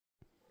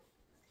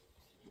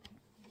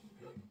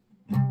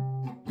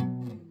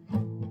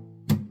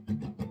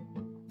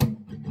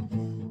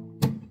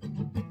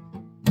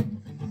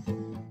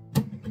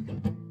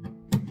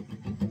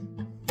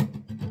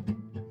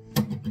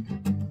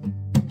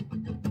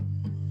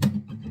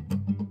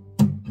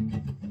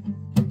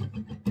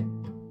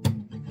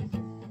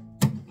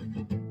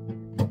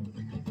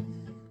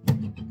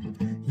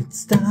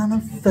start a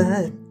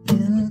fight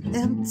in an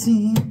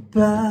empty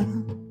bar.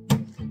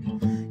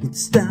 You'd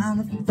start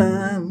a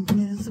fight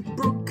with a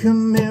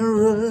broken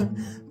mirror.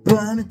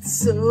 But it's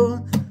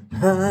so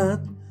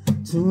hard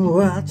to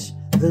watch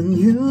the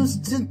news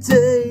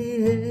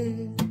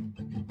today.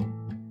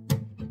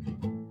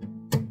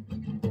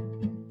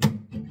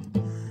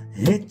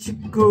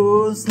 It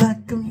goes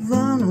like a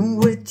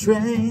runaway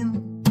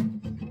train.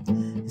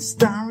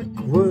 Historic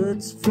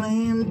words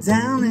flame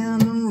down in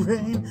the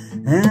rain.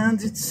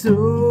 And it's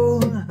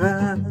so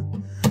hard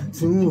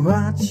to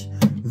watch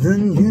the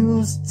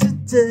news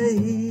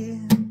today.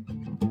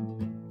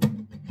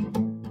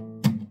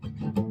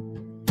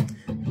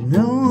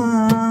 No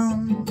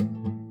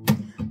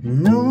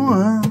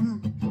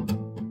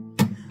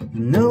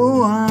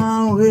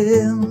one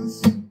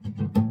wins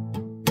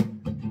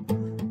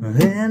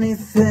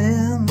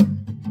anything.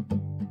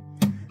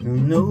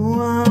 No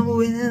one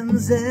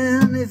wins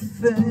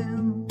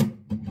anything.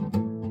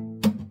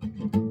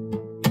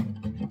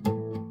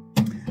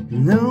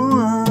 No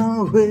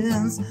one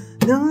wins.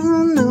 No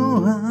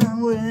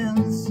one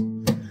wins.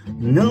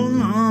 No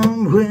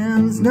one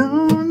wins. No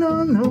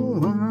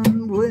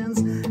one wins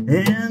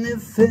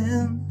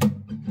anything.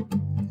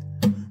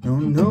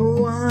 No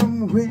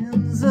one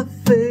wins a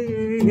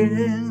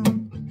thing.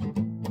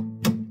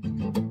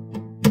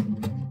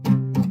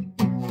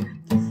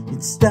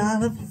 You'd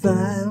start a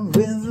fire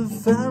with a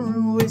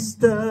faraway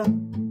star.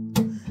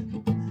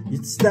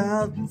 You'd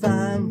start a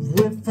fire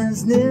with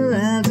friends near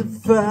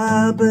and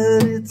far.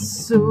 But it's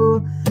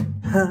so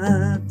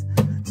hard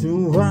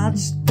to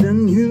watch the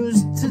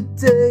news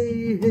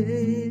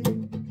today.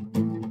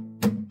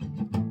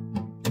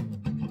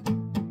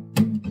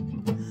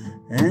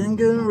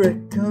 Anger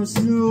echoes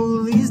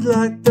through these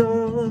locked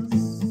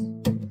doors.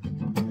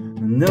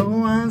 No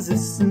one's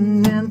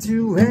listening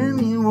to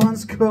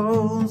anyone's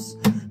calls.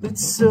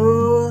 It's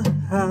so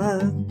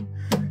hard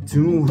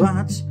to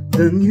watch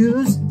the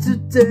news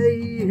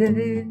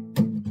today.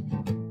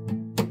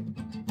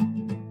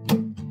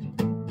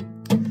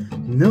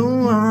 No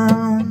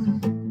one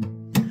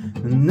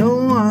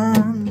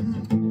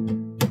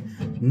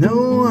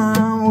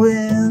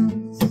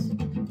wins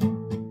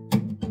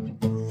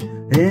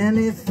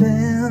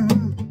anything.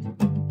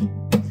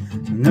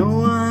 No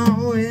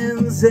one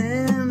wins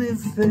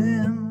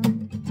anything.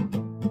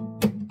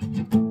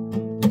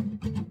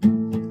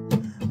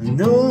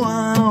 No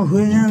one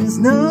wins,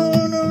 no